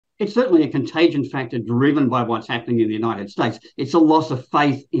It's certainly a contagion factor driven by what's happening in the United States. It's a loss of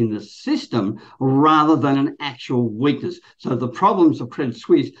faith in the system rather than an actual weakness. So the problems of Credit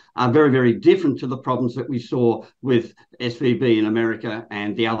Suisse are very, very different to the problems that we saw with SVB in America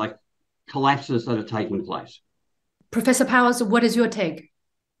and the other collapses that are taking place. Professor Powers, what is your take?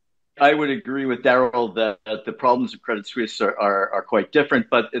 I would agree with Daryl that the problems of Credit Suisse are quite different,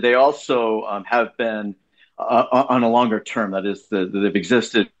 but they also have been on a longer term. That is, they've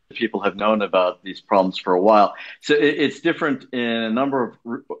existed. People have known about these problems for a while. So it's different in a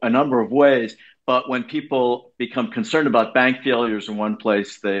number of ways. But when people become concerned about bank failures in one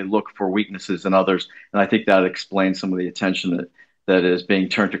place, they look for weaknesses in others, and I think that explains some of the attention that is being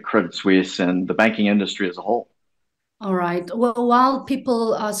turned to Credit Suisse and the banking industry as a whole. All right. Well, while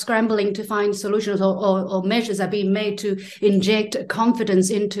people are scrambling to find solutions or measures are being made to inject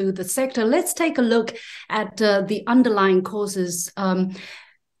confidence into the sector, let's take a look at the underlying causes.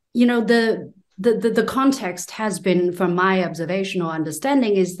 The context has been, from my observation or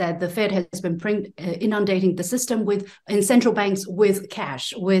understanding, is that the Fed has been inundating the system in central banks with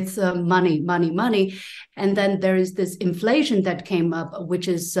cash, with money. And then there is this inflation that came up, which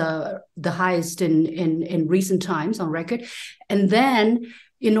is the highest in recent times on record. And then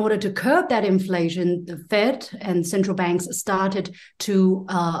in order to curb that inflation, the Fed and central banks started to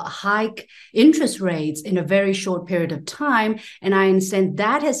hike interest rates in a very short period of time. And I understand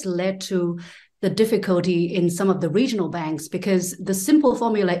that has led to the difficulty in some of the regional banks, because the simple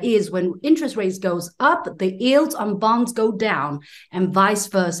formula is when interest rates goes up, the yields on bonds go down and vice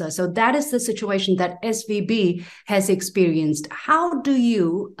versa. So that is the situation that SVB has experienced. How do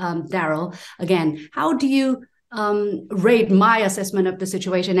you, Daryl, again, how do you rate my assessment of the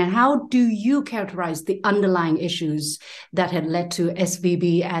situation, and how do you characterize the underlying issues that had led to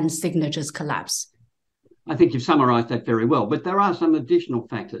SVB and Signature's collapse? I think you've summarized that very well, but there are some additional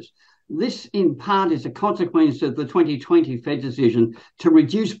factors. This, in part, is a consequence of the 2020 Fed decision to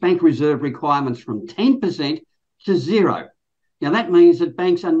reduce bank reserve requirements from 10% to zero. Now, that means that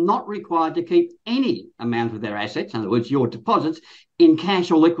banks are not required to keep any amount of their assets, in other words, your deposits, in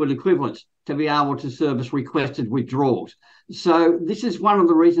cash or liquid equivalents to be able to service requested withdrawals. So this is one of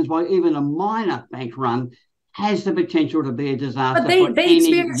the reasons why even a minor bank run has the potential to be a disaster. But they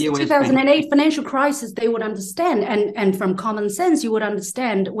experienced the 2008 financial crisis. They would understand, and from common sense, you would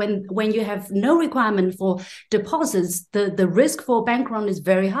understand when you have no requirement for deposits, the risk for bank run is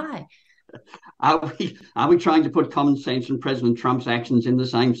very high. Are we trying to put common sense and President Trump's actions in the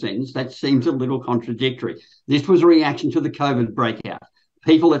same sentence? That seems a little contradictory. This was a reaction to the COVID breakout.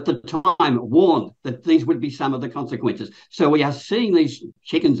 People at the time warned that these would be some of the consequences. So we are seeing these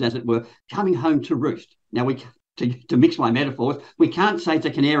chickens, as it were, coming home to roost. Now, to mix my metaphors, we can't say it's a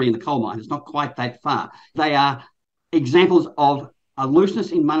canary in the coal mine. It's not quite that far. They are examples of a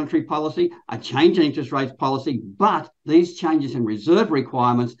looseness in monetary policy, a change in interest rates policy, but these changes in reserve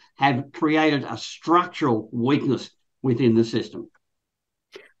requirements have created a structural weakness within the system.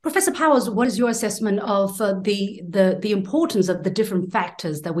 Professor Powers, what is your assessment of the importance of the different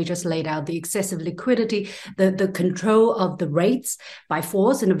factors that we just laid out, the excessive liquidity, the control of the rates by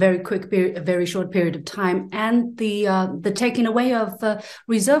force in a very quick period, a very short period of time, and the taking away of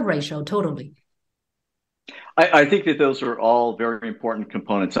reserve ratio totally? I think that those are all very important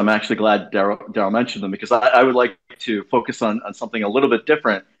components. I'm actually glad Daryl mentioned them, because I would like to focus on something a little bit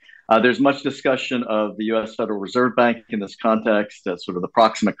different. There's much discussion of the U.S. Federal Reserve Bank in this context as sort of the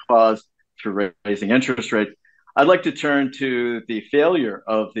proximate cause for raising interest rates. I'd like to turn to the failure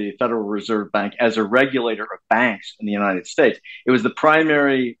of the Federal Reserve Bank as a regulator of banks in the United States. It was the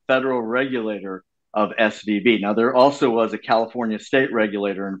primary federal regulator of SVB. Now, there also was a California state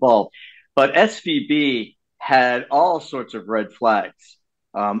regulator involved, but SVB had all sorts of red flags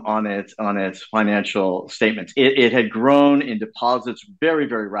on its financial statements. It had grown in deposits very,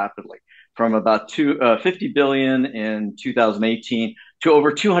 very rapidly, from about 50 billion in 2018 to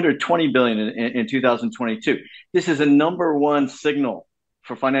over 220 billion in 2022. This is a number one signal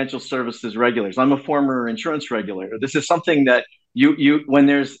for financial services regulators. I'm a former insurance regulator. This is something that you when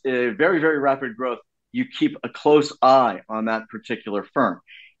there's a very, very rapid growth, you keep a close eye on that particular firm.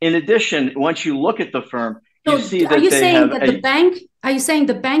 In addition, once you look at the firm, so are you saying that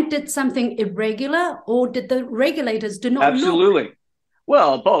the bank did something irregular, or did the regulators do not? Absolutely. Look?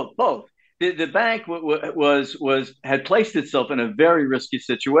 Well, both. The bank had placed itself in a very risky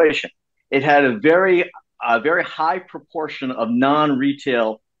situation. It had a very high proportion of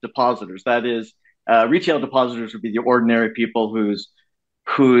non-retail depositors. That is, retail depositors would be the ordinary people whose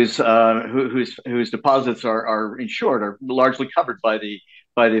deposits are insured, are largely covered by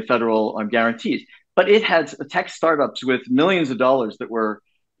the federal guarantees. But it had tech startups with millions of dollars that were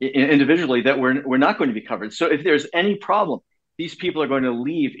individually that we're not going to be covered. So if there's any problem, these people are going to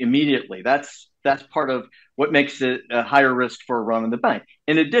leave immediately. That's part of what makes it a higher risk for a run on the bank.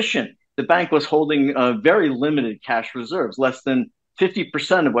 In addition, the bank was holding very limited cash reserves, less than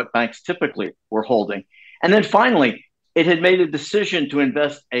 50% of what banks typically were holding. And then finally, it had made a decision to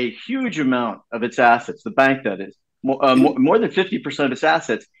invest a huge amount of its assets, the bank that is, more than 50% of its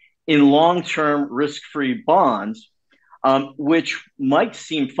assets, in long-term risk-free bonds, which might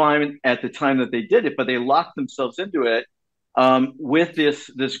seem fine at the time that they did it, but they locked themselves into it with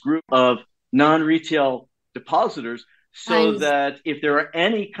this group of non-retail depositors, so that if there are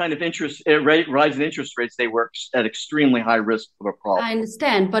any kind of rise in interest rates, they were at extremely high risk of a problem. I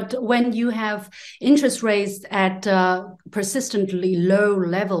understand, but when you have interest rates at persistently low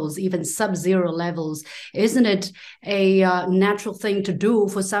levels, even sub-zero levels, isn't it a natural thing to do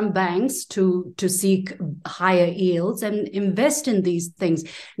for some banks to seek higher yields and invest in these things,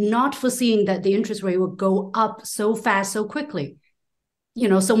 not foreseeing that the interest rate will go up so fast, so quickly?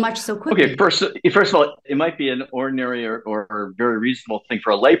 So much so quickly. Okay, first of all, it might be an ordinary or very reasonable thing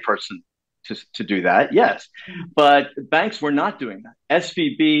for a layperson to do that, yes. But banks were not doing that.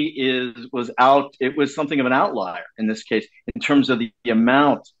 SVB was out. It was something of an outlier in this case in terms of the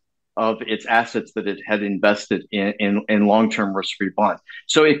amount of its assets that it had invested in long-term risk-free bonds.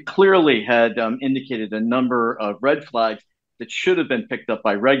 So it clearly had indicated a number of red flags that should have been picked up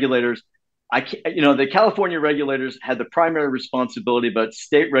by regulators. The California regulators had the primary responsibility, but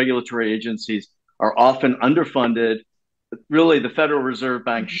state regulatory agencies are often underfunded. Really, the Federal Reserve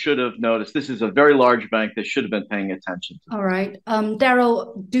Bank should have noticed. This is a very large bank. They should have been paying attention to. All right.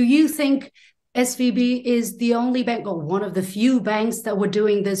 Daryl, do you think SVB is the only bank or one of the few banks that were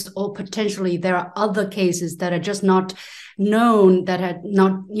doing this, or potentially there are other cases that are just not known, that had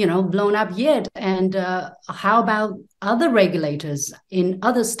not, blown up yet? And how about other regulators in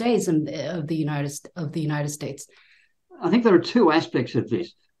other states of the United States? I think there are two aspects of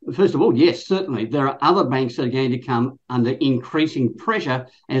this. First of all, yes, certainly there are other banks that are going to come under increasing pressure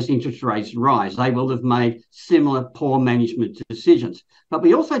as interest rates rise. They will have made similar poor management decisions. But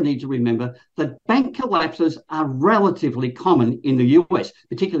we also need to remember that bank collapses are relatively common in the US,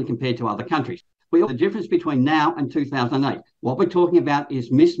 particularly compared to other countries. The difference between now and 2008, what we're talking about is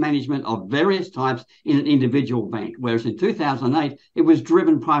mismanagement of various types in an individual bank, whereas in 2008, it was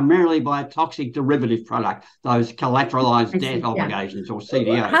driven primarily by a toxic derivative product, those collateralized debt obligations or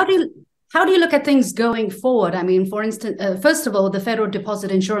CDOs. How do you look at things going forward? I mean, for instance, first of all, the Federal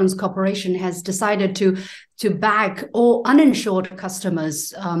Deposit Insurance Corporation has decided to back all uninsured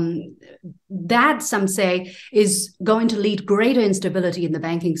customers. That, some say, is going to lead greater instability in the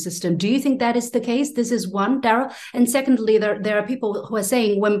banking system. Do you think that is the case? This is one, Daryl. And secondly, there are people who are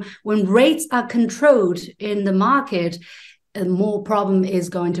saying when rates are controlled in the market, more problem is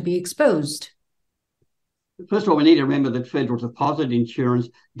going to be exposed. First of all, we need to remember that federal deposit insurance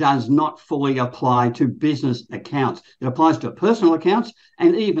does not fully apply to business accounts. It applies to personal accounts,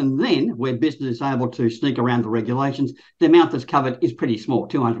 and even then, where business is able to sneak around the regulations, the amount that's covered is pretty small,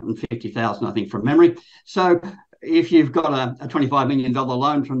 $250,000, I think, from memory. So if you've got a $25 million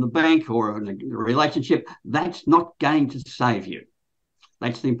loan from the bank or a relationship, that's not going to save you.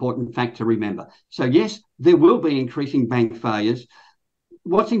 That's the important fact to remember. So yes, there will be increasing bank failures.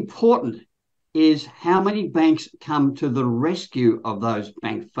 What's important is how many banks come to the rescue of those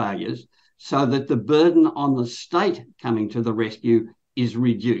bank failures so that the burden on the state coming to the rescue is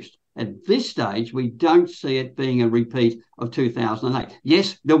reduced. At this stage, we don't see it being a repeat of 2008.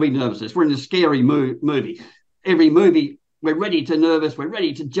 Yes, there'll be nervousness. We're in a scary movie. Every movie, we're ready to nervous, we're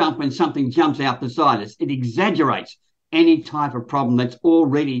ready to jump when something jumps out beside us. It exaggerates any type of problem that's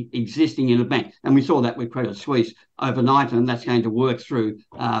already existing in a bank. And we saw that with Credit Suisse overnight, and that's going to work through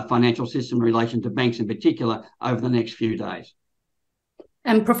financial system in relation to banks in particular over the next few days.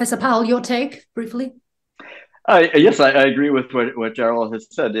 And Professor Powell, your take, briefly? Yes, I agree with what Daryl has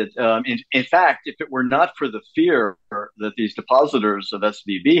said. In fact, if it were not for the fear that these depositors of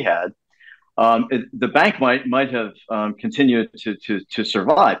SVB had, the bank might have continued to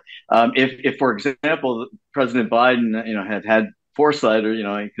survive. If, for example, President Biden, had foresight, or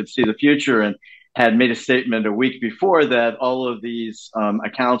he could see the future and had made a statement a week before that all of these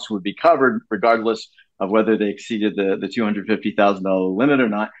accounts would be covered, regardless of whether they exceeded the $250,000 limit or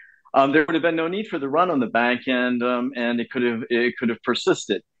not, there would have been no need for the run on the bank, and it could have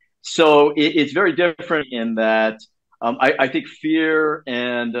persisted. So it's very different in that. I think fear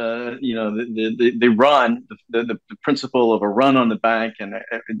and the run, the principle of a run on the bank, and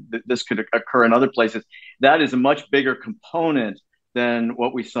this could occur in other places. That is a much bigger component than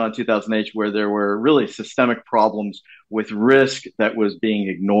what we saw in 2008, where there were really systemic problems with risk that was being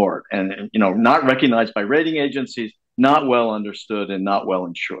ignored and not recognized by rating agencies, not well understood, and not well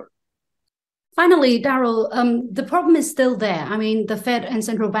insured. Finally, Daryl, the problem is still there. I mean, the Fed and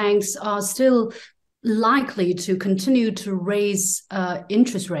central banks are still likely to continue to raise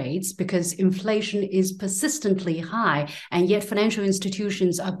interest rates because inflation is persistently high, and yet financial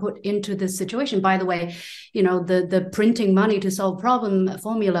institutions are put into this situation. By the way, the printing money to solve problem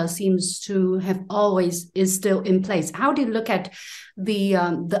formula seems to have is still in place. How do you look at the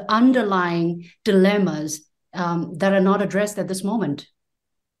underlying dilemmas that are not addressed at this moment?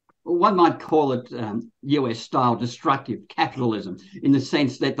 One might call it US-style destructive capitalism, in the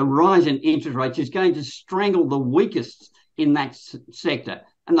sense that the rise in interest rates is going to strangle the weakest in that sector.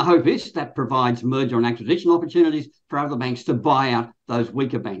 And the hope is that provides merger and acquisition opportunities for other banks to buy out those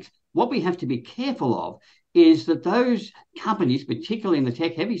weaker banks. What we have to be careful of is that those companies, particularly in the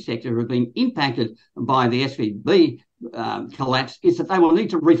tech-heavy sector, who have been impacted by the SVB collapse, is that they will need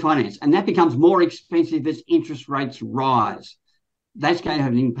to refinance. And that becomes more expensive as interest rates rise. That's going to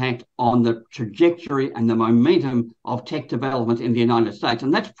have an impact on the trajectory and the momentum of tech development in the United States.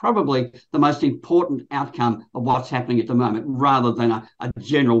 And that's probably the most important outcome of what's happening at the moment, rather than a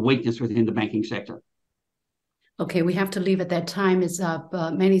general weakness within the banking sector. Okay, we have to leave at that. Time is up.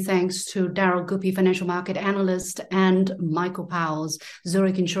 Many thanks to Daryl Guppy, financial market analyst, and Michael Powles,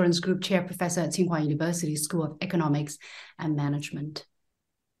 Zurich Insurance Group Chair Professor at Tsinghua University School of Economics and Management.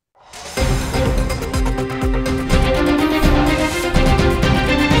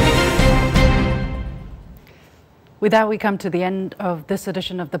 With that, we come to the end of this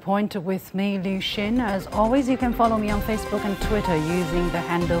edition of The Point with me, Liu Xin. As always, you can follow me on Facebook and Twitter using the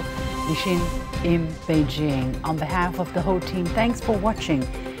handle Liu Xin in Beijing. On behalf of the whole team, thanks for watching.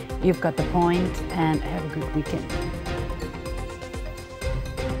 You've got The Point, and have a good weekend.